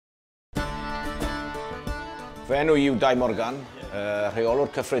Fy enw yw Dai Morgan,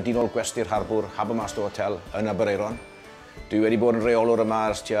 rheolwr cyffredinol Gwesty'r Harbourmaster Hotel yn Abereiron. Dwi wedi bod yn reolwr yma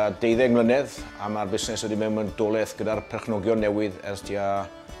ers tua 12 mlynedd a mae'r busnes wedi mewn dolaeth gyda'r perchnogion newydd ers tua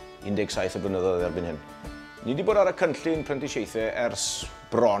 17 o blynyddoedd erbyn hyn. Ni wedi bod ar y cynllun prentisiaethau ers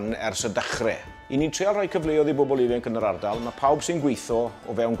bron, ers y dechrau. I ni'n trial rhoi cyfleoedd i bobl ifanc yn yr ardal. Mae pawb sy'n gweithio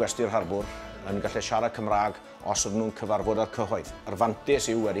o fewn Gwesty'r Harbwr yn gallu siarad Cymraeg os ydyn nhw'n cyfarfod ar cyhoedd. Yr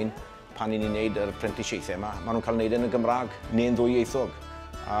fantes yw wedyn pan ni'n gwneud yr prentisiaethau yma, maen nhw'n cael gwneud yn y Gymraeg neu'n ddwyieithog.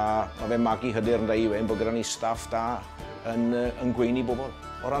 A mae fe magu hyder yn da i wein bod gyda ni staff da yn gweini bobl.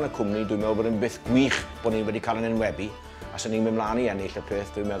 O ran y cwmni, dwi'n meddwl bod yn byth gwych bod ni wedi cael yn enwebu. A sy'n ni'n mynd mlaen i ennill y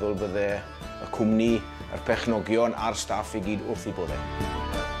peth, dwi'n meddwl bydde y cwmni, yr pechnogion a'r staff i gyd wrth i boddau.